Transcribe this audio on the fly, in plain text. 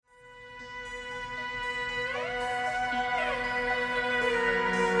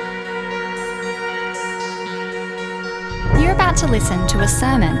about to listen to a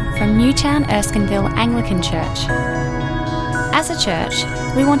sermon from Newtown Erskineville Anglican Church. As a church,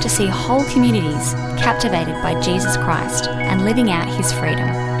 we want to see whole communities captivated by Jesus Christ and living out his freedom.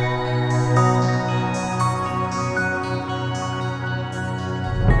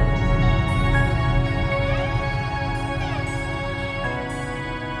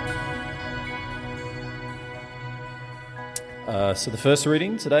 So the first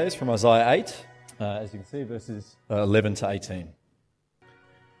reading today is from Isaiah 8, as you can see, verses 11 to 18.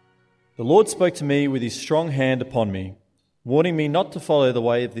 The Lord spoke to me with his strong hand upon me, warning me not to follow the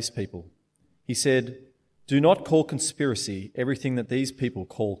way of this people. He said, "Do not call conspiracy everything that these people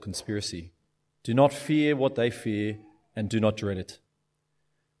call conspiracy. Do not fear what they fear, and do not dread it.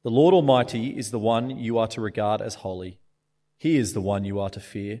 The Lord Almighty is the one you are to regard as holy. He is the one you are to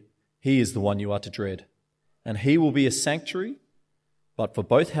fear. He is the one you are to dread. And he will be a sanctuary, but for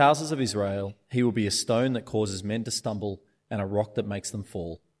both houses of Israel, he will be a stone that causes men to stumble and a rock that makes them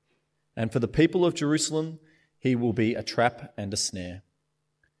fall. And for the people of Jerusalem, he will be a trap and a snare.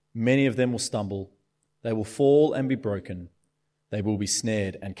 Many of them will stumble. They will fall and be broken. They will be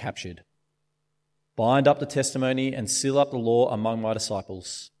snared and captured. Bind up the testimony and seal up the law among my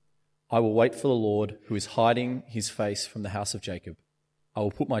disciples. I will wait for the Lord, who is hiding his face from the house of Jacob. I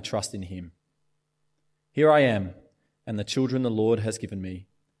will put my trust in him. Here I am, and the children the Lord has given me.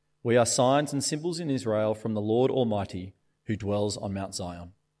 We are signs and symbols in Israel from the Lord Almighty, who dwells on Mount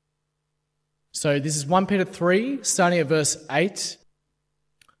Zion." So this is 1 Peter 3, starting at verse 8.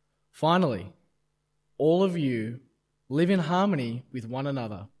 Finally, all of you live in harmony with one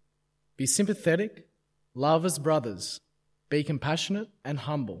another. Be sympathetic, love as brothers, be compassionate and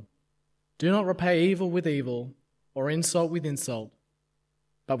humble. Do not repay evil with evil or insult with insult,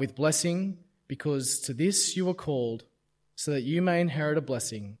 but with blessing, because to this you were called, so that you may inherit a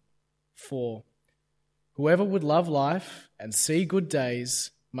blessing. For whoever would love life and see good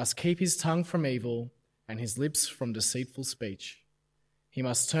days must keep his tongue from evil and his lips from deceitful speech. He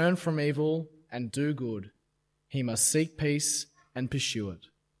must turn from evil and do good. He must seek peace and pursue it.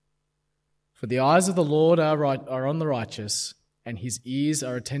 For the eyes of the Lord are on the righteous, and his ears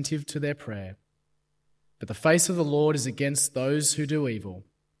are attentive to their prayer. But the face of the Lord is against those who do evil.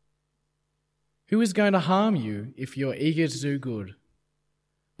 Who is going to harm you if you are eager to do good?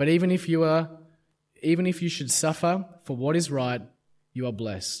 But even if you should suffer for what is right, you are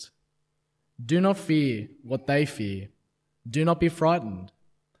blessed. Do not fear what they fear. Do not be frightened.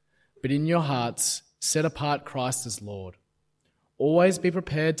 But in your hearts, set apart Christ as Lord. Always be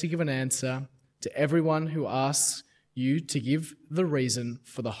prepared to give an answer to everyone who asks you to give the reason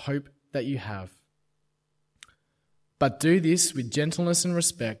for the hope that you have. But do this with gentleness and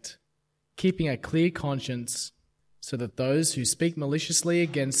respect, keeping a clear conscience, so that those who speak maliciously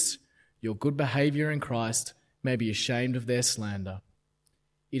against your good behavior in Christ may be ashamed of their slander.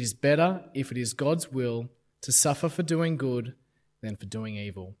 It is better, if it is God's will, to suffer for doing good than for doing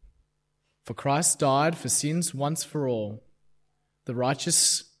evil. For Christ died for sins once for all, the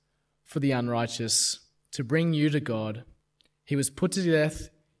righteous for the unrighteous, to bring you to God. He was put to death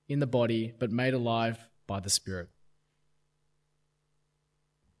in the body, but made alive by the Spirit.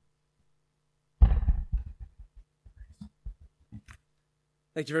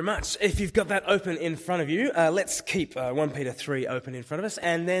 Thank you very much. If you've got that open in front of you, let's keep 1 Peter 3 open in front of us,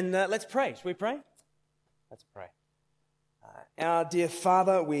 and then let's pray. Shall we pray? Let's pray. Our dear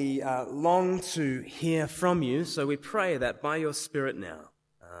Father, we long to hear from you, so we pray that by your Spirit now,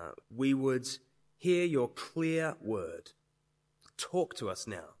 we would hear your clear word. Talk to us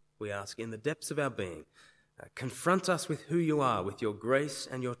now, we ask, in the depths of our being. Confront us with who you are, with your grace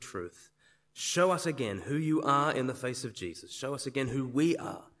and your truth. Show us again who you are in the face of Jesus. Show us again who we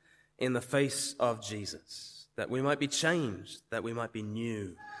are in the face of Jesus, that we might be changed, that we might be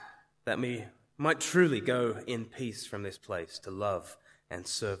new, that we might truly go in peace from this place to love and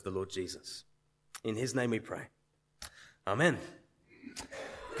serve the Lord Jesus. In his name we pray. Amen.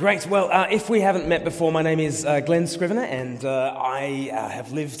 Great. Well, if we haven't met before, my name is Glen Scrivener, and I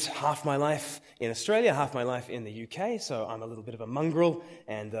have lived half my life in Australia, half my life in the UK, so I'm a little bit of a mongrel,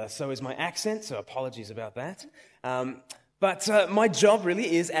 and so is my accent, so apologies about that. But my job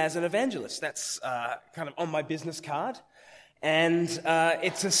really is as an evangelist. That's kind of on my business card, and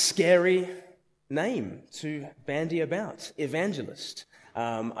it's a scary name to bandy about, evangelist.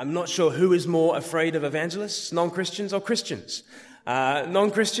 I'm not sure who is more afraid of evangelists, non-Christians or Christians.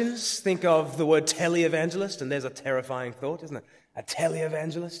 Non-Christians think of the word televangelist, and there's a terrifying thought, isn't it? A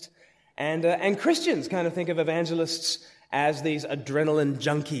televangelist. And Christians kind of think of evangelists as these adrenaline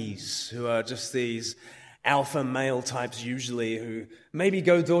junkies who are just these alpha male types usually who maybe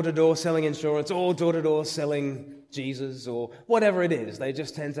go door to door selling insurance or door to door selling Jesus or whatever it is. They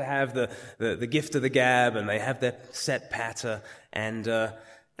just tend to have the gift of the gab, and they have their set patter, and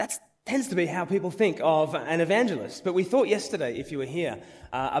that tends to be how people think of an evangelist. But we thought yesterday, if you were here,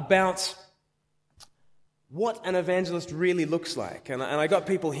 about what an evangelist really looks like. And I got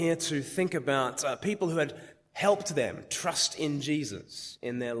people here to think about people who had helped them trust in Jesus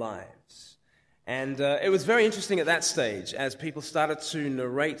in their lives. And it was very interesting at that stage as people started to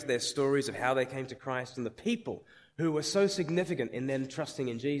narrate their stories of how they came to Christ and the people who were so significant in them trusting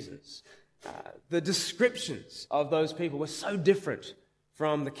in Jesus. The descriptions of those people were so different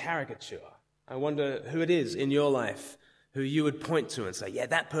from the caricature. I wonder who it is in your life who you would point to and say, yeah,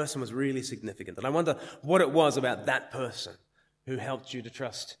 that person was really significant. And I wonder what it was about that person who helped you to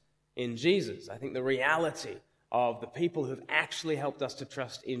trust in Jesus. I think the reality of the people who've actually helped us to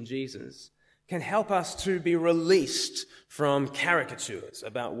trust in Jesus can help us to be released from caricatures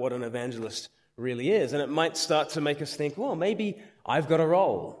about what an evangelist really is. And it might start to make us think, well, maybe I've got a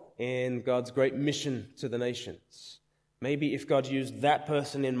role in God's great mission to the nations. Maybe if God used that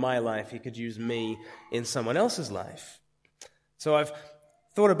person in my life, he could use me in someone else's life. So I've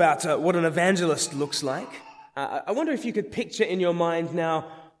thought about what an evangelist looks like. I wonder if you could picture in your mind now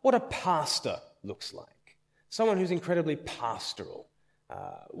what a pastor looks like. Someone who's incredibly pastoral.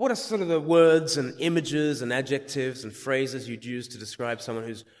 What are sort of the words and images and adjectives and phrases you'd use to describe someone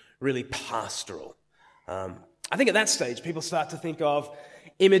who's really pastoral? I think at that stage, people start to think of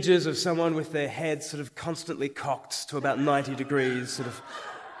images of someone with their head sort of constantly cocked to about 90 degrees, sort of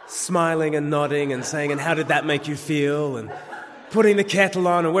smiling and nodding and saying, and how did that make you feel? And putting the kettle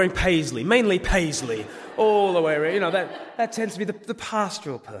on and wearing paisley, mainly paisley, all the way around. That tends to be the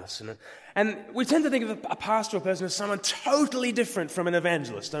pastoral person. And we tend to think of a pastoral person as someone totally different from an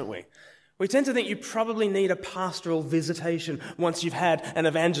evangelist, don't we? We tend to think you probably need a pastoral visitation once you've had an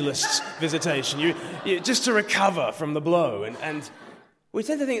evangelist's visitation, you just to recover from the blow. And we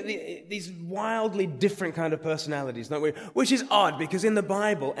tend to think these wildly different kind of personalities, don't we? Which is odd, because in the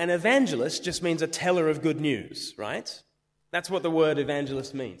Bible, an evangelist just means a teller of good news, right? That's what the word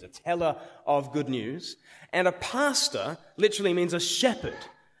evangelist means, a teller of good news. And a pastor literally means a shepherd,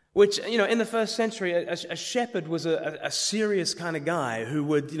 which, in the first century, a shepherd was a serious kind of guy who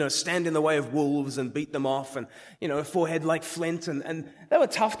would, stand in the way of wolves and beat them off and, a forehead like flint. And they were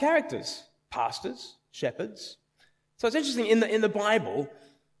tough characters, pastors, shepherds. So it's interesting, in the Bible,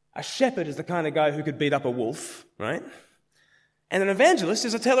 a shepherd is the kind of guy who could beat up a wolf, right? And an evangelist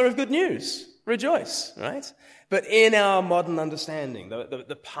is a teller of good news. Rejoice, right? But in our modern understanding,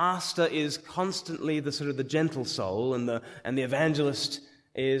 the pastor is constantly the sort of the gentle soul, and the evangelist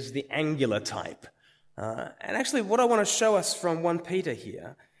is the angular type. And actually, what I want to show us from 1 Peter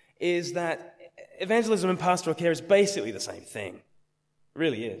here is that evangelism and pastoral care is basically the same thing. It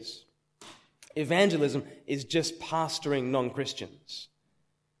really is. Evangelism is just pastoring non-Christians,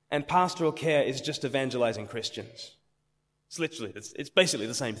 and pastoral care is just evangelizing Christians. It's basically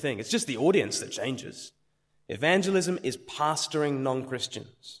the same thing. It's just the audience that changes. Evangelism is pastoring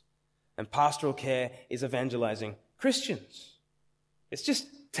non-Christians, and pastoral care is evangelizing Christians. It's just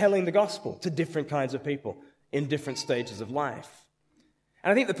telling the gospel to different kinds of people in different stages of life.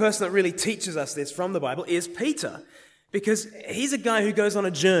 And I think the person that really teaches us this from the Bible is Peter, because he's a guy who goes on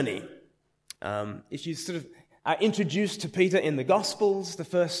a journey. If you sort of are introduced to Peter in the Gospels, the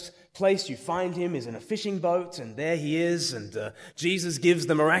first place you find him is in a fishing boat, and there he is, and Jesus gives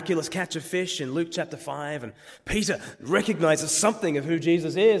the miraculous catch of fish in Luke chapter 5, and Peter recognizes something of who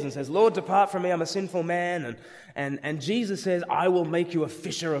Jesus is and says, Lord, depart from me, I'm a sinful man, and Jesus says, I will make you a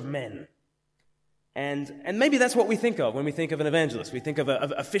fisher of men. And maybe that's what we think of when we think of an evangelist. We think of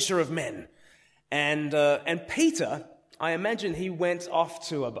a fisher of men. And Peter, I imagine he went off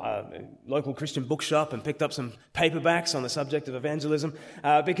to a local Christian bookshop and picked up some paperbacks on the subject of evangelism,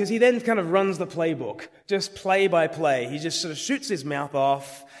 because he then kind of runs the playbook, just play by play. He just sort of shoots his mouth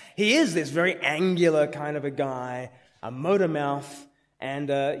off. He is this very angular kind of a guy, a motor mouth, and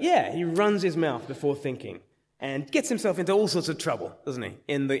he runs his mouth before thinking and gets himself into all sorts of trouble, doesn't he,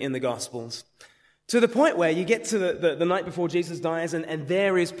 in the Gospels. To the point where you get to the night before Jesus dies, and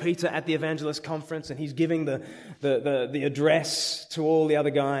there is Peter at the evangelist conference, and he's giving the address to all the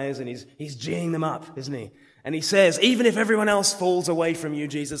other guys, and he's geeing them up, isn't he? And he says, even if everyone else falls away from you,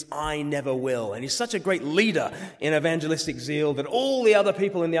 Jesus, I never will. And he's such a great leader in evangelistic zeal that all the other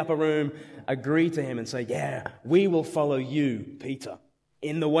people in the upper room agree to him and say, yeah, we will follow you, Peter,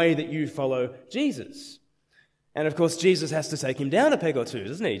 in the way that you follow Jesus. And of course, Jesus has to take him down a peg or two,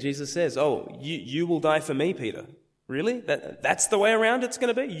 doesn't he? Jesus says, oh, you will die for me, Peter. Really? That's the way around it's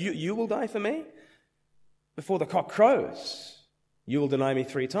going to be? You will die for me? before the cock crows, you will deny me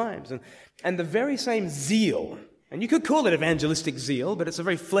 3 times. And the very same zeal, and you could call it evangelistic zeal, but it's a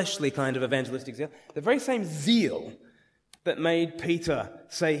very fleshly kind of evangelistic zeal. The very same zeal that made Peter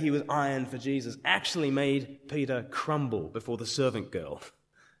say he was iron for Jesus actually made Peter crumble before the servant girl,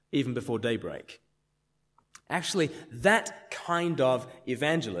 even before daybreak. Actually, that kind of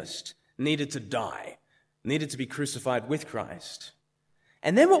evangelist needed to die, needed to be crucified with Christ.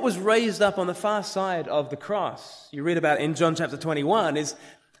 And then what was raised up on the far side of the cross, you read about in John chapter 21, is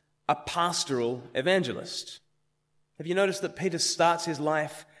a pastoral evangelist. Have you noticed that Peter starts his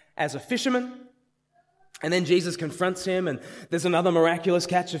life as a fisherman? And then Jesus confronts him, and there's another miraculous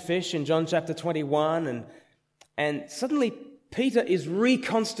catch of fish in John chapter 21, and suddenly Peter is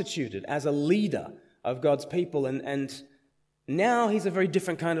reconstituted as a leader of God's people, and now he's a very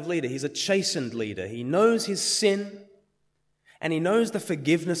different kind of leader. He's a chastened leader. He knows his sin, and he knows the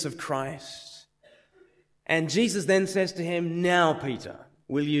forgiveness of Christ. And Jesus then says to him, "Now, Peter,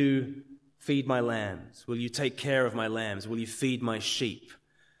 will you feed my lambs? Will you take care of my lambs? Will you feed my sheep?"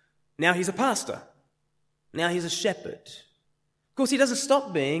 Now he's a pastor. Now he's a shepherd. Of course, he doesn't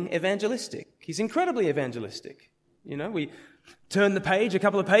stop being evangelistic. He's incredibly evangelistic. You know, we turn the page, a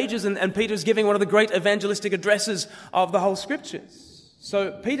couple of pages, and Peter's giving one of the great evangelistic addresses of the whole Scriptures.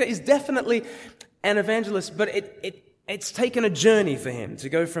 So Peter is definitely an evangelist, but it's taken a journey for him to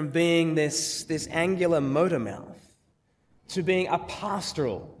go from being this angular motor mouth to being a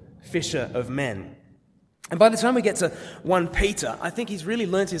pastoral fisher of men. And by the time we get to 1 Peter, I think he's really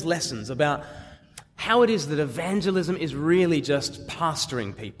learnt his lessons about how it is that evangelism is really just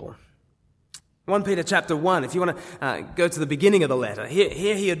pastoring people. 1 Peter chapter 1, if you want to go to the beginning of the letter,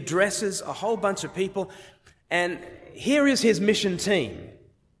 here he addresses a whole bunch of people, and here is his mission team,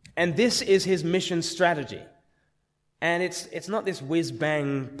 and this is his mission strategy. And it's not this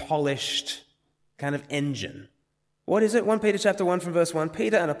whiz-bang, polished kind of engine. What is it? 1 Peter chapter 1 from verse 1,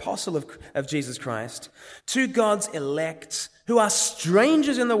 Peter, an apostle of Jesus Christ, to God's elect, who are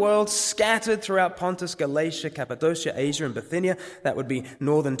strangers in the world, scattered throughout Pontus, Galatia, Cappadocia, Asia, and Bithynia, that would be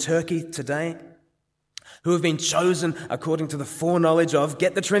northern Turkey today, who have been chosen according to the foreknowledge of,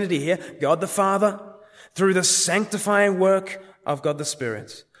 get the Trinity here, God the Father, through the sanctifying work of God the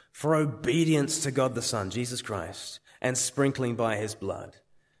Spirit, for obedience to God the Son, Jesus Christ, and sprinkling by his blood.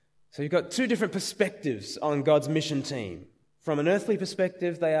 So you've got 2 different perspectives on God's mission team. From an earthly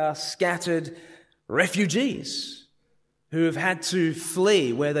perspective, they are scattered refugees who have had to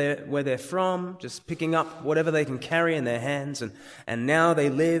flee where they're from, just picking up whatever they can carry in their hands, and now they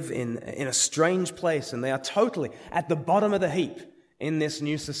live in a strange place, and they are totally at the bottom of the heap in this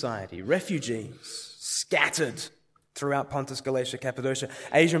new society. Refugees, scattered throughout Pontus, Galatia, Cappadocia,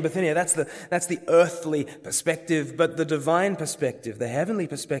 Asia, and Bithynia. That's the earthly perspective, but the divine perspective, the heavenly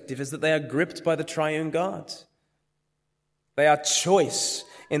perspective, is that they are gripped by the triune God. They are choice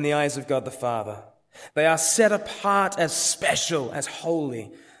in the eyes of God the Father. They are set apart as special, as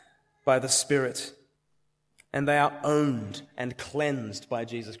holy by the Spirit. And they are owned and cleansed by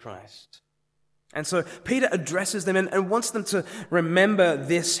Jesus Christ. And so Peter addresses them and wants them to remember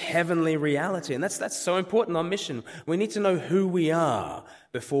this heavenly reality. And that's so important on mission. We need to know who we are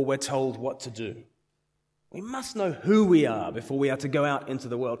before we're told what to do. We must know who we are before we are to go out into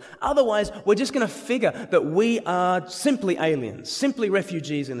the world. Otherwise, we're just going to figure that we are simply aliens, simply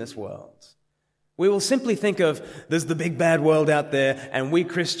refugees in this world. We will simply think of, there's the big bad world out there, and we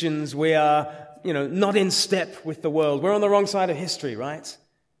Christians, we are, not in step with the world. We're on the wrong side of history, right?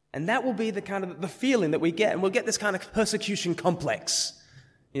 And that will be the kind of the feeling that we get, and we'll get this kind of persecution complex.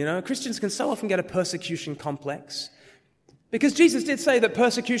 Christians can so often get a persecution complex because Jesus did say that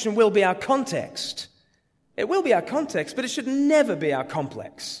persecution will be our context. It will be our context, but it should never be our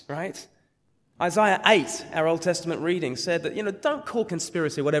complex, right? Isaiah 8, our Old Testament reading, said that, don't call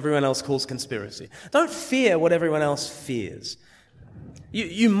conspiracy what everyone else calls conspiracy. Don't fear what everyone else fears.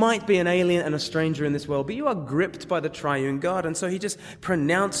 You might be an alien and a stranger in this world, but you are gripped by the triune God. And so he just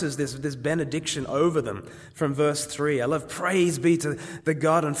pronounces this benediction over them from verse 3. I love, praise be to the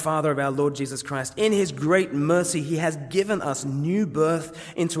God and Father of our Lord Jesus Christ. In his great mercy, he has given us new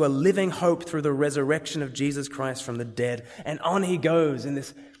birth into a living hope through the resurrection of Jesus Christ from the dead. And on he goes in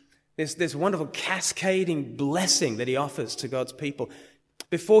this wonderful cascading blessing that he offers to God's people.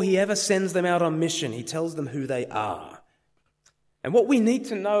 Before he ever sends them out on mission, he tells them who they are. And what we need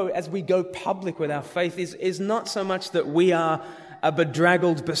to know as we go public with our faith is not so much that we are a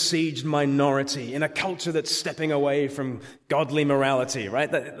bedraggled, besieged minority in a culture that's stepping away from godly morality,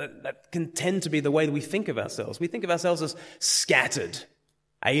 right? That can tend to be the way that we think of ourselves. We think of ourselves as scattered,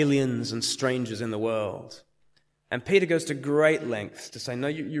 aliens and strangers in the world. And Peter goes to great lengths to say, no,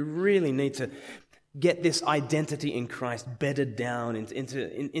 you really need get this identity in Christ bedded down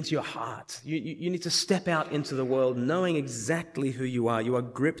into your heart. You need to step out into the world knowing exactly who you are. You are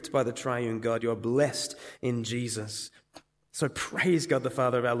gripped by the triune God. You are blessed in Jesus. So praise God the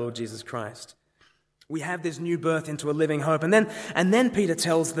Father of our Lord Jesus Christ. We have this new birth into a living hope. And then Peter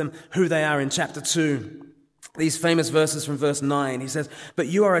tells them who they are in chapter 2. These famous verses from verse 9. He says, "But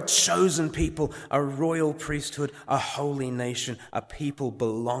you are a chosen people, a royal priesthood, a holy nation, a people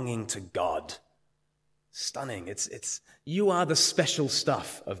belonging to God." Stunning. It's you are the special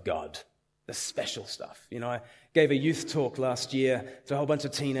stuff of God. The special stuff. I gave a youth talk last year to a whole bunch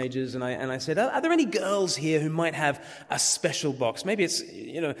of teenagers, and I said, are there any girls here who might have a special box? Maybe it's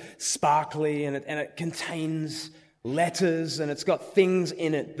sparkly and it contains letters and it's got things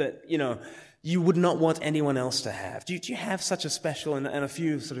in it that you would not want anyone else to have. Do you have such a special? And a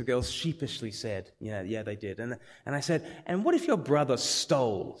few sort of girls sheepishly said, yeah, they did. And I said, and what if your brother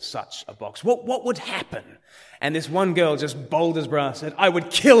stole such a box? What would happen? And this one girl, just bold as brass, said, "I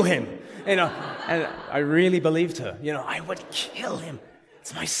would kill him." And I really believed her. I would kill him.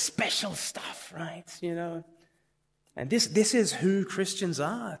 It's my special stuff, right? And this is who Christians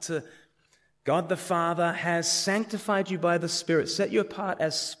are. God the Father has sanctified you by the Spirit, set you apart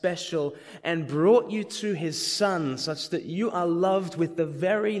as special, and brought you to His Son, such that you are loved with the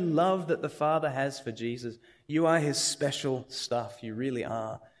very love that the Father has for Jesus. You are His special stuff. You really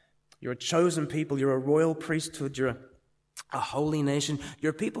are. You're a chosen people. You're a royal priesthood. You're a holy nation.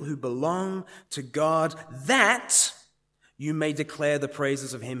 You're a people who belong to God, that you may declare the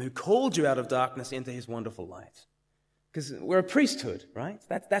praises of Him who called you out of darkness into His wonderful light. Because we're a priesthood, right?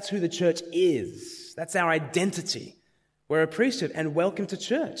 That's who the church is. That's our identity. We're a priesthood, and welcome to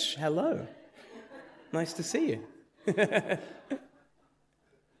church. Hello. Nice to see you.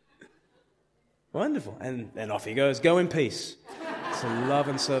 Wonderful. And then off he goes. Go in peace to love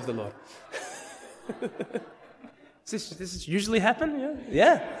and serve the Lord. Does this usually happen?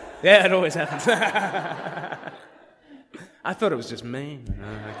 Yeah, it always happens. I thought it was just me.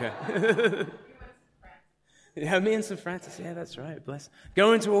 Okay. Yeah, me and St. Francis. Yeah, that's right. Bless.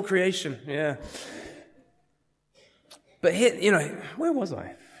 Go into all creation. Yeah. But here, where was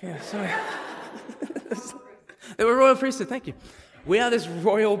I? Yeah, sorry. They were royal priesthood. Thank you. We are this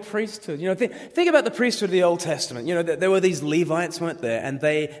royal priesthood. Think about the priesthood of the Old Testament. There were these Levites, weren't there? And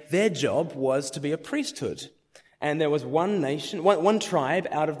their job was to be a priesthood. And there was one nation, one tribe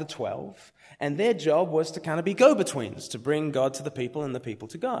out of the 12. And their job was to kind of be go-betweens, to bring God to the people and the people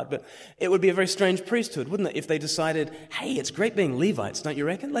to God. But it would be a very strange priesthood, wouldn't it, if they decided, hey, it's great being Levites, don't you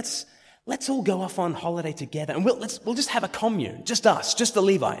reckon? Let's all go off on holiday together, and we'll just have a commune, just us, just the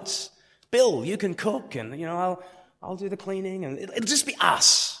Levites. Bill, you can cook, and I'll do the cleaning, and it'll just be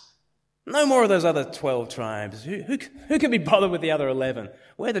us. No more of those other 12 tribes. Who can be bothered with the other 11?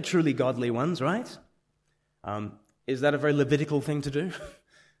 We're the truly godly ones, right? Is that a very Levitical thing to do?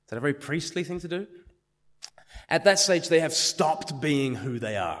 Is that a very priestly thing to do? At that stage, they have stopped being who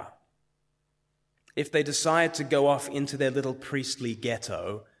they are. If they decide to go off into their little priestly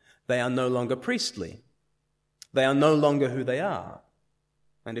ghetto, they are no longer priestly. They are no longer who they are.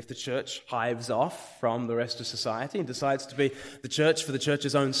 And if the church hives off from the rest of society and decides to be the church for the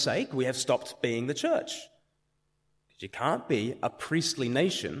church's own sake, we have stopped being the church. Because you can't be a priestly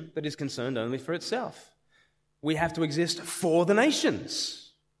nation that is concerned only for itself. We have to exist for the nations.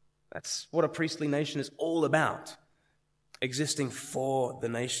 That's what a priestly nation is all about. Existing for the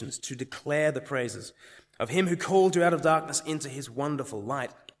nations, to declare the praises of Him who called you out of darkness into His wonderful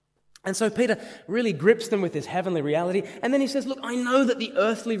light. And so Peter really grips them with this heavenly reality, and then he says, look, I know that the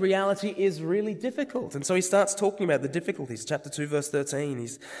earthly reality is really difficult. And so he starts talking about the difficulties. Chapter 2, verse 13, he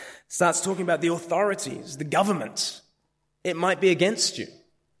starts talking about the authorities, the government. It might be against you.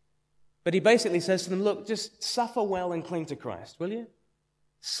 But he basically says to them, look, just suffer well and cling to Christ, will you?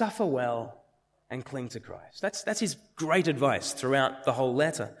 Suffer well and cling to Christ. That's his great advice throughout the whole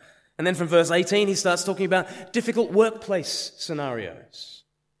letter. And then from verse 18, he starts talking about difficult workplace scenarios.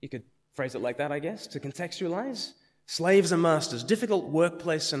 You could phrase it like that, I guess, to contextualize. Slaves and masters, difficult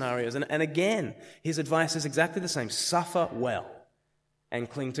workplace scenarios. And again, his advice is exactly the same. Suffer well and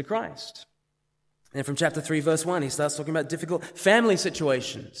cling to Christ. And from chapter 3, verse 1, he starts talking about difficult family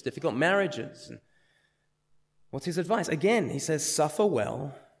situations, difficult marriages. And what's his advice? Again, he says, suffer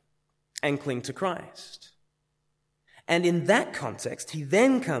well and cling to Christ. And in that context, he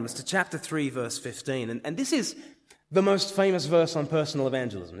then comes to chapter 3, verse 15. And this is the most famous verse on personal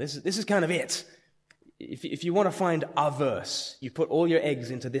evangelism. This is kind of it. If you want to find a verse, you put all your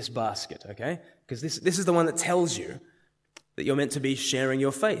eggs into this basket, okay? Because this is the one that tells you that you're meant to be sharing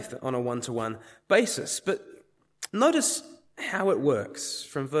your faith on a one-to-one basis. But notice how it works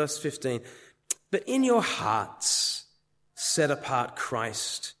from verse 15. but in your hearts, set apart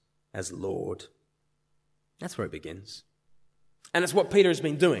Christ as Lord. That's where it begins. And it's what Peter has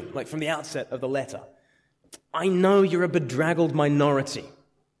been doing, like from the outset of the letter. I know you're a bedraggled minority.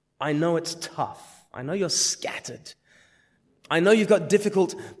 I know it's tough. I know you're scattered. I know you've got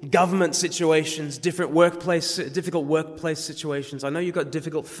difficult government situations, difficult workplace situations. I know you've got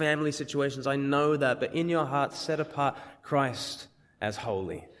difficult family situations. I know that. But in your heart, set apart Christ as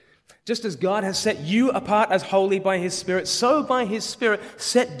holy. Just as God has set you apart as holy by His Spirit, so by His Spirit,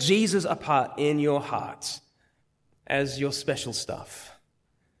 set Jesus apart in your heart as your special stuff.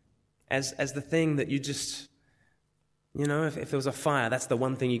 As the thing that you just, if there was a fire, that's the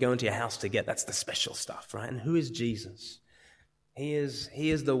one thing you go into your house to get. That's the special stuff, right? And who is Jesus? He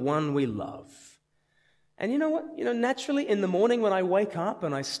is the one we love. And you know what? Naturally in the morning when I wake up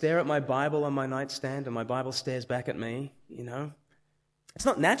and I stare at my Bible on my nightstand and my Bible stares back at me, it's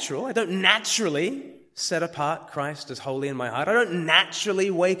not natural. I don't naturally set apart Christ as holy in my heart. I don't naturally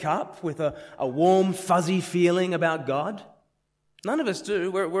wake up with a warm, fuzzy feeling about God. None of us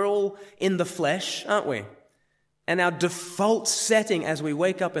do. We're all in the flesh, aren't we? And our default setting as we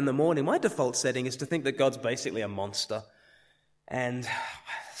wake up in the morning, my default setting is to think that God's basically a monster. And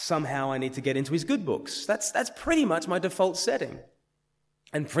somehow I need to get into His good books. That's pretty much my default setting.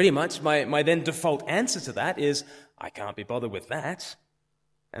 And pretty much my then default answer to that is, I can't be bothered with that.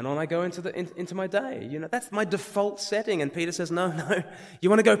 And on I go into my day. That's my default setting. And Peter says, no. You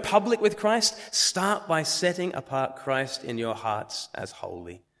want to go public with Christ? Start by setting apart Christ in your hearts as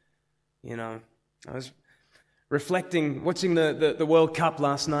holy. I was reflecting, watching the World Cup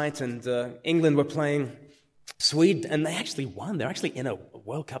last night, and England were playing Sweden, and they actually won. They're actually in a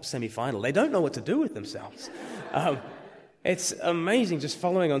World Cup semi-final. They don't know what to do with themselves. It's amazing just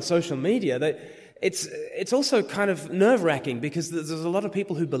following on social media. It's also kind of nerve-wracking because there's a lot of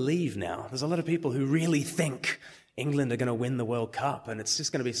people who believe now. There's a lot of people who really think England are going to win the World Cup, and it's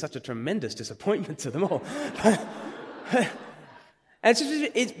just going to be such a tremendous disappointment to them all. And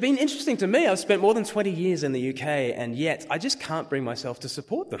it's been interesting to me. I've spent more than 20 years in the UK, and yet I just can't bring myself to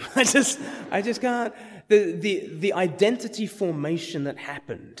support them. I just can't. The identity formation that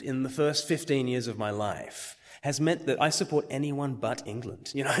happened in the first 15 years of my life has meant that I support anyone but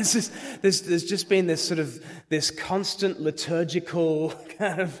England. It's just, there's just been this constant liturgical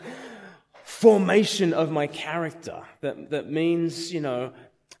kind of formation of my character that means,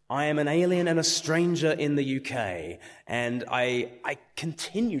 I am an alien and a stranger in the UK, and I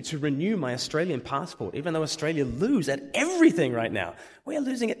continue to renew my Australian passport, even though Australia lose at everything right now. We are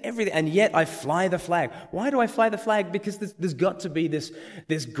losing at everything, and yet I fly the flag. Why do I fly the flag? Because there's got to be this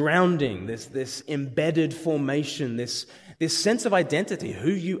grounding, this embedded formation, this sense of identity,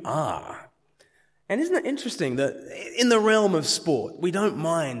 who you are. And isn't it interesting that in the realm of sport, we don't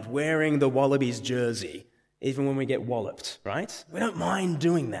mind wearing the Wallabies jersey, even when we get walloped, right? We don't mind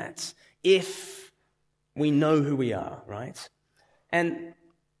doing that if we know who we are, right? And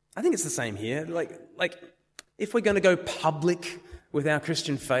I think it's the same here. Like if we're going to go public with our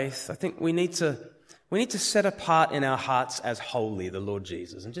Christian faith, I think we need to set apart in our hearts as holy the Lord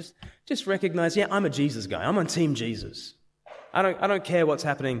Jesus, and just recognize, I'm a Jesus guy. I'm on Team Jesus. I don't care what's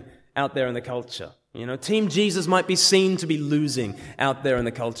happening out there in the culture. Team Jesus might be seen to be losing out there in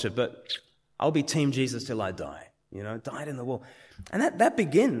the culture, but I'll be Team Jesus till I die, died in the wall. And that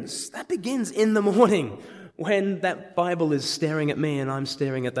begins in the morning when that Bible is staring at me and I'm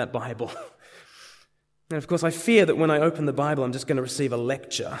staring at that Bible. And of course, I fear that when I open the Bible, I'm just going to receive a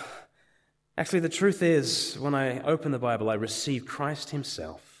lecture. Actually, the truth is, when I open the Bible, I receive Christ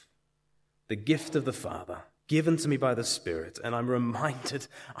Himself, the gift of the Father, given to me by the Spirit, and I'm reminded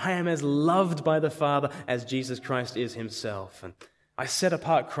I am as loved by the Father as Jesus Christ is Himself. And I set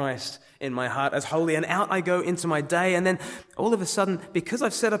apart Christ in my heart as holy, and out I go into my day, and then all of a sudden, because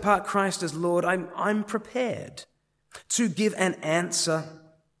I've set apart Christ as Lord, I'm prepared to give an answer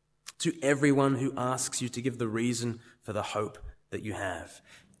to everyone who asks you to give the reason for the hope that you have.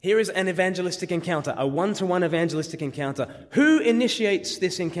 Here is an evangelistic encounter, a one-to-one evangelistic encounter. Who initiates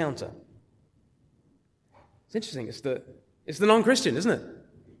this encounter? It's interesting. It's the non-Christian, isn't it?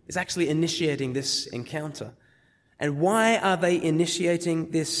 It's actually initiating this encounter. And why are they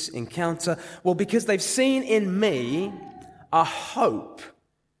initiating this encounter? Well, because they've seen in me a hope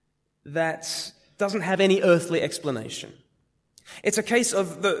that doesn't have any earthly explanation. It's a case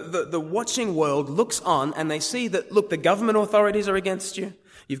of the watching world looks on and they see that, look, the government authorities are against you.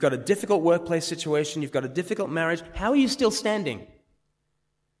 You've got a difficult workplace situation. You've got a difficult marriage. How are you still standing?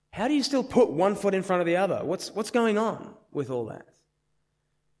 How do you still put one foot in front of the other? What's going on with all that?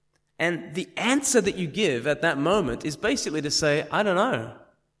 And the answer that you give at that moment is basically to say, I don't know.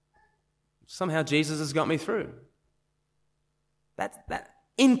 Somehow Jesus has got me through. That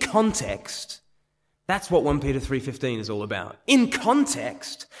in context, that's what 1 Peter 3:15 is all about. In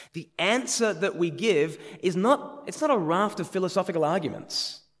context, the answer that we give it's not a raft of philosophical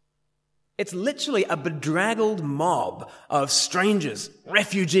arguments. It's literally a bedraggled mob of strangers,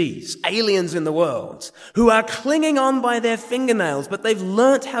 refugees, aliens in the world, who are clinging on by their fingernails, but they've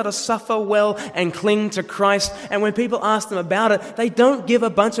learnt how to suffer well and cling to Christ. And when people ask them about it, they don't give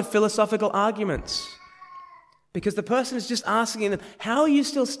a bunch of philosophical arguments. Because the person is just asking them, how are you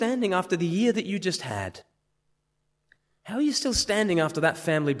still standing after the year that you just had? How are you still standing after that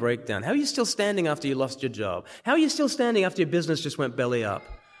family breakdown? How are you still standing after you lost your job? How are you still standing after your business just went belly up?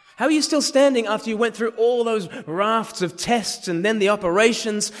 How are you still standing after you went through all those rafts of tests and then the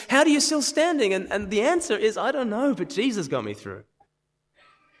operations? How are you still standing? And the answer is, I don't know, but Jesus got me through.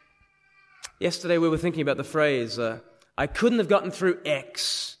 Yesterday we were thinking about the phrase, I couldn't have gotten through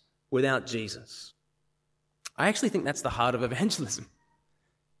X without Jesus. I actually think that's the heart of evangelism.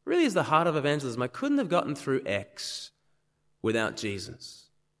 It really is the heart of evangelism. I couldn't have gotten through X without Jesus.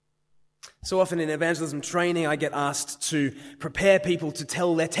 So often in evangelism training, I get asked to prepare people to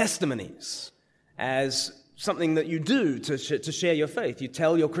tell their testimonies as something that you do to share your faith. You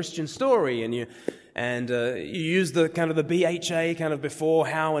tell your Christian story, and you use the kind of the BHA kind of before,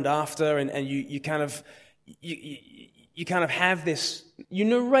 how, and after, and you kind of have this. You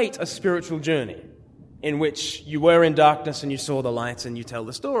narrate a spiritual journey in which you were in darkness and you saw the light, and you tell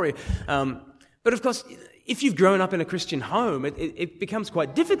the story. But of course, if you've grown up in a Christian home, it becomes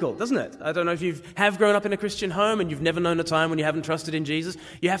quite difficult, doesn't it? I don't know if you have grown up in a Christian home and you've never known a time when you haven't trusted in Jesus.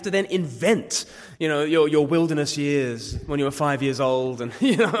 You have to then invent, your wilderness years when you were 5 years old and,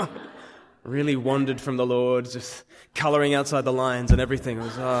 really wandered from the Lord, just colouring outside the lines and everything. It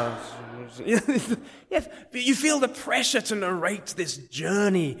was, you feel the pressure to narrate this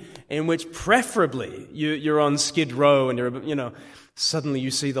journey in which preferably you're on Skid Row and suddenly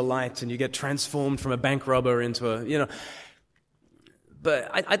you see the light and you get transformed from a bank robber into But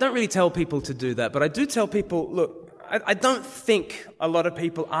I don't really tell people to do that. But I do tell people, look, I don't think a lot of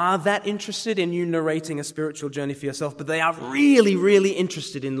people are that interested in you narrating a spiritual journey for yourself, but they are really, really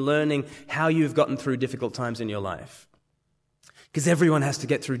interested in learning how you've gotten through difficult times in your life. Because everyone has to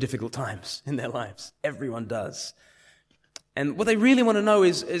get through difficult times in their lives. Everyone does. And what they really want to know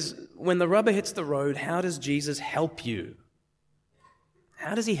is when the rubber hits the road, how does Jesus help you?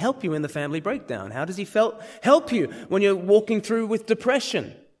 How does he help you in the family breakdown? How does he help you when you're walking through with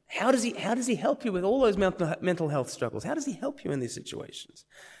depression? How does he help you with all those mental health struggles? How does he help you in these situations?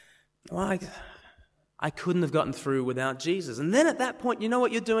 Well, I couldn't have gotten through without Jesus. And then at that point, you know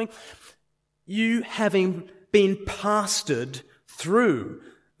what you're doing? You, having been pastored through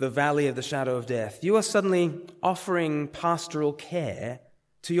the valley of the shadow of death, you are suddenly offering pastoral care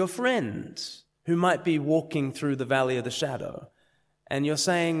to your friends who might be walking through the valley of the shadow. And you're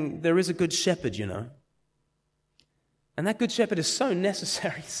saying, there is a good shepherd, And that good shepherd is so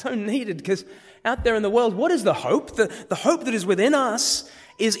necessary, so needed, because out there in the world, what is the hope? The hope that is within us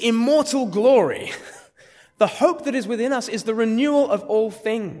is immortal glory. The hope that is within us is the renewal of all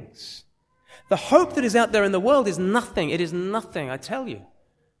things. The hope that is out there in the world is nothing. It is nothing, I tell you.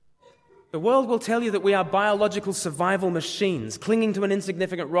 The world will tell you that we are biological survival machines, clinging to an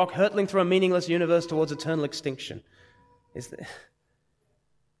insignificant rock, hurtling through a meaningless universe towards eternal extinction.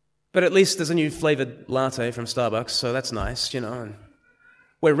 But at least there's a new flavored latte from Starbucks, so that's nice, And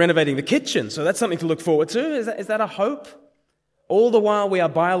we're renovating the kitchen, so that's something to look forward to. Is that a hope? All the while we are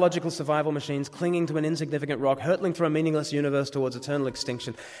biological survival machines, clinging to an insignificant rock, hurtling through a meaningless universe towards eternal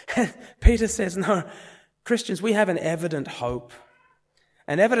extinction. Peter says, no, Christians, we have an evident hope.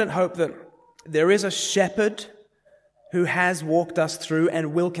 An evident hope that there is a shepherd who has walked us through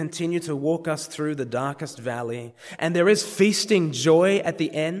and will continue to walk us through the darkest valley. And there is feasting joy at the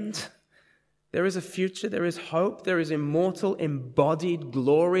end. There is a future, there is hope, there is immortal, embodied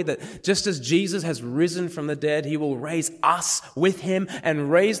glory that just as Jesus has risen from the dead, he will raise us with him and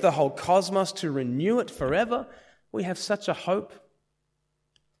raise the whole cosmos to renew it forever. We have such a hope.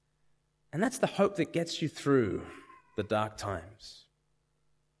 And that's the hope that gets you through the dark times.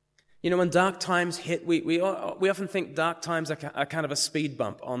 When dark times hit, we often think dark times are kind of a speed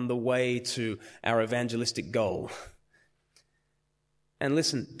bump on the way to our evangelistic goal. And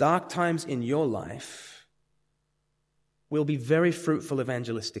listen, dark times in your life will be very fruitful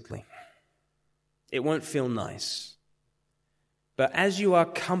evangelistically. It won't feel nice. But as you are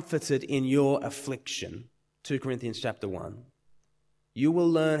comforted in your affliction, 2 Corinthians chapter 1, you will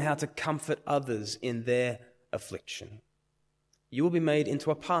learn how to comfort others in their affliction. You will be made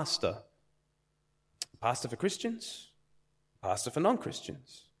into a pastor. A pastor for Christians, a pastor for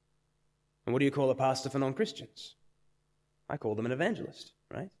non-Christians. And what do you call a pastor for non-Christians? I call them an evangelist,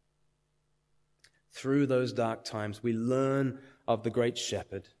 right? Through those dark times, we learn of the great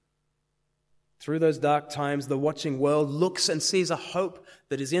shepherd. Through those dark times, the watching world looks and sees a hope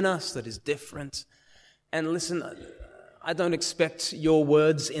that is in us, that is different. And listen, I don't expect your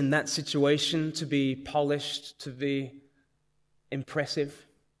words in that situation to be polished, to be impressive.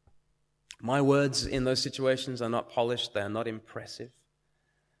 My words in those situations are not polished, they are not impressive.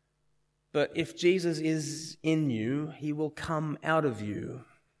 But if Jesus is in you, he will come out of you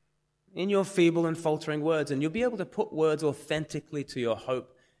in your feeble and faltering words, and you'll be able to put words authentically to your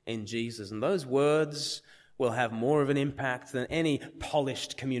hope in Jesus. And those words will have more of an impact than any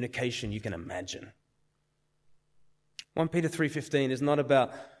polished communication you can imagine. 1 Peter 3:15 is not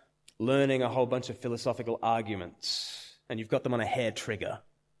about learning a whole bunch of philosophical arguments and you've got them on a hair trigger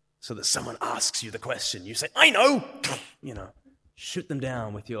so that someone asks you the question. You say, I know! Shoot them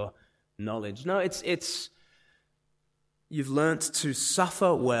down with your knowledge. No, it's you've learnt to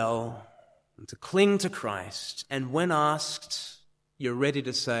suffer well and to cling to Christ, and when asked, you're ready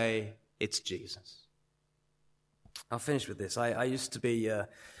to say, it's Jesus. I'll finish with this. I used to be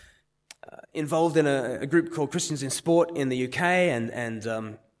involved in a group called Christians in Sport in the UK,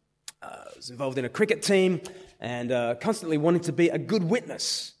 and was involved in a cricket team, and constantly wanting to be a good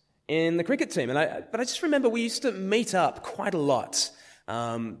witness in the cricket team. But I just remember we used to meet up quite a lot.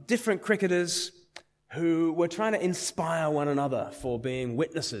 Different cricketers who were trying to inspire one another for being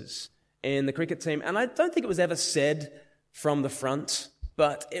witnesses in the cricket team. And I don't think it was ever said from the front,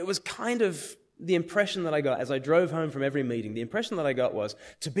 but it was kind of the impression that I got as I drove home from every meeting. The impression that I got was,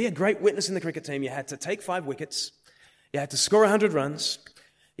 to be a great witness in the cricket team, you had to take 5 wickets, you had to score 100 runs,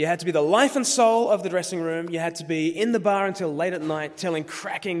 you had to be the life and soul of the dressing room, you had to be in the bar until late at night telling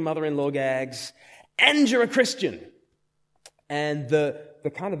cracking mother-in-law gags, and you're a Christian. And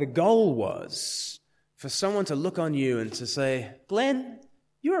the goal was for someone to look on you and to say, Glenn,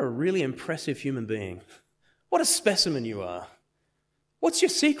 you're a really impressive human being. What a specimen you are. What's your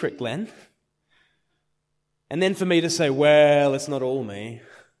secret, Glenn? And then for me to say, well, it's not all me.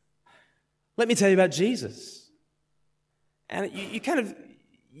 Let me tell you about Jesus. And you get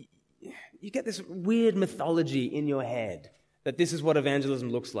this weird mythology in your head that this is what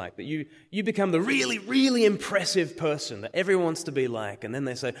evangelism looks like, that you become the really, really impressive person that everyone wants to be like. And then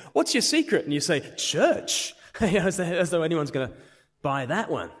they say, what's your secret? And you say, church. As though anyone's going to buy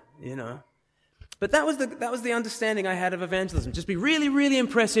that one, But that was the understanding I had of evangelism. Just be really, really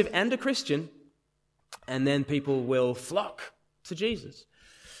impressive and a Christian, and then people will flock to Jesus.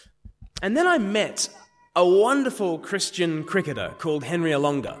 And then I met a wonderful Christian cricketer called Henry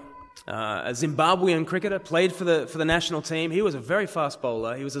Alonga, a Zimbabwean cricketer, played for the national team. He was a very fast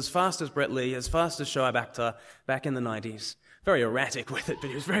bowler. He was as fast as Brett Lee, as fast as Shoaib Akhtar back in the 90s. Very erratic with it, but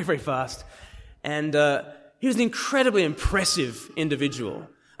he was very, very fast. And he was an incredibly impressive individual.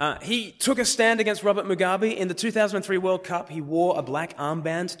 He took a stand against Robert Mugabe. In the 2003 World Cup, he wore a black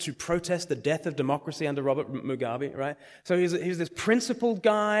armband to protest the death of democracy under Robert Mugabe, right? So he was this principled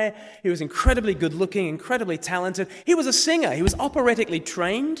guy. He was incredibly good-looking, incredibly talented. He was a singer. He was operatically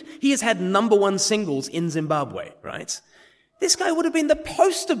trained. He has had #1 singles in Zimbabwe, right? This guy would have been the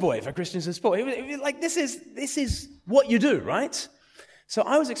poster boy for Christians in Sport. He was like, this is what you do, right? So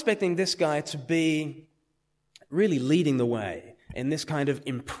I was expecting this guy to be really leading the way in this kind of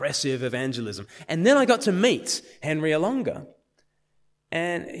impressive evangelism. And then I got to meet Henry Alonga.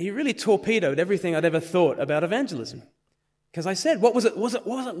 And he really torpedoed everything I'd ever thought about evangelism. Because I said, what was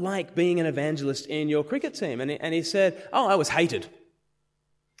it like being an evangelist in your cricket team? And he said, I was hated.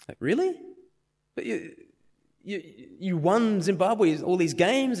 Like, really? But you won Zimbabwe all these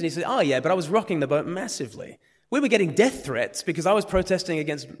games? And he said, yeah, but I was rocking the boat massively. We were getting death threats because I was protesting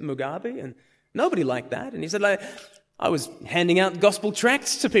against Mugabe, and nobody liked that. And he said, I was handing out gospel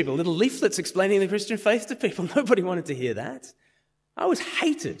tracts to people, little leaflets explaining the Christian faith to people. Nobody wanted to hear that. I was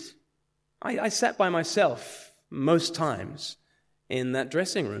hated. I sat by myself most times in that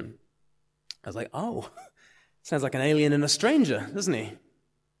dressing room. I was like, sounds like an alien and a stranger, doesn't he?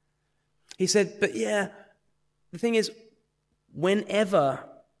 He said, but yeah, the thing is, whenever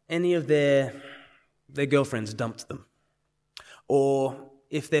any of their girlfriends dumped them, or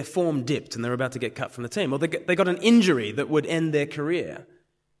if their form dipped and they were about to get cut from the team, or they got an injury that would end their career,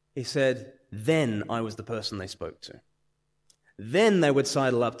 he said, then I was the person they spoke to. Then they would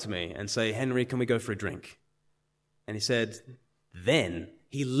sidle up to me and say, Henry, can we go for a drink? And he said, then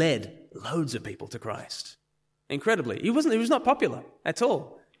he led loads of people to Christ. Incredibly. He was not popular at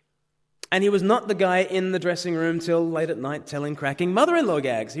all. And he was not the guy in the dressing room till late at night telling cracking mother-in-law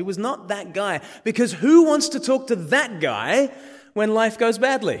gags. He was not that guy. Because who wants to talk to that guy when life goes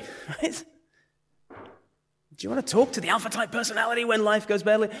badly, right? Do you want to talk to the alpha-type personality when life goes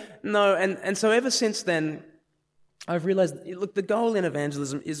badly? No, and so ever since then, I've realized, look, the goal in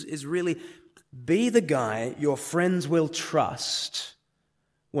evangelism is really be the guy your friends will trust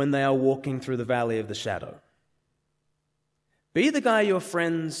when they are walking through the valley of the shadow. Be the guy your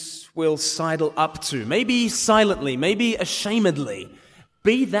friends will sidle up to, maybe silently, maybe ashamedly.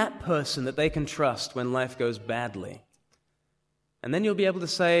 Be that person that they can trust when life goes badly. And then you'll be able to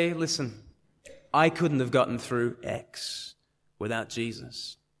say, listen, I couldn't have gotten through X without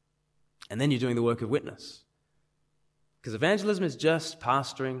Jesus. And then you're doing the work of witness. Because evangelism is just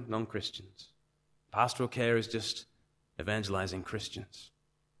pastoring non-Christians. Pastoral care is just evangelizing Christians.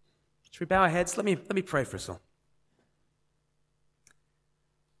 Should we bow our heads? Let me pray for us all.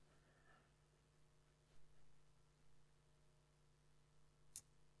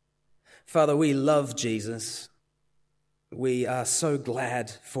 Father, we love Jesus. We are so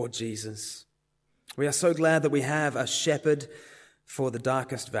glad for Jesus. We are so glad that we have a shepherd for the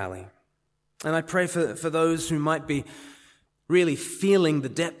darkest valley. And I pray for those who might be really feeling the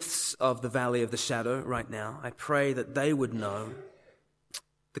depths of the valley of the shadow right now. I pray that they would know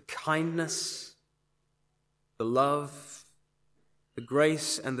the kindness, the love, the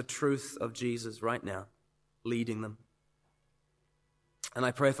grace and the truth of Jesus right now, leading them. And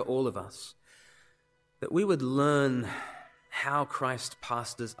I pray for all of us that we would learn how Christ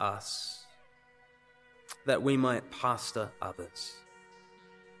pastors us, that we might pastor others.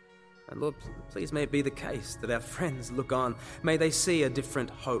 And Lord, please may it be the case that our friends look on. May they see a different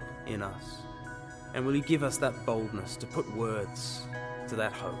hope in us. And will you give us that boldness to put words to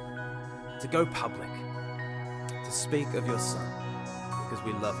that hope, to go public, to speak of your Son, because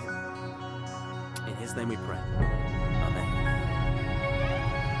we love him. In his name we pray. Amen.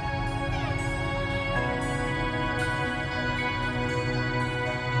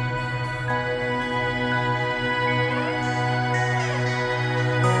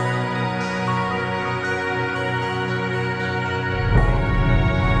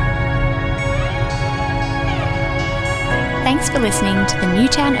 Thanks for listening to the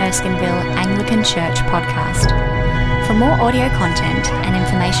Newtown Erskineville Anglican Church podcast. For more audio content and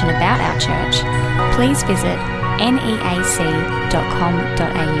information about our church, please visit neac.com.au.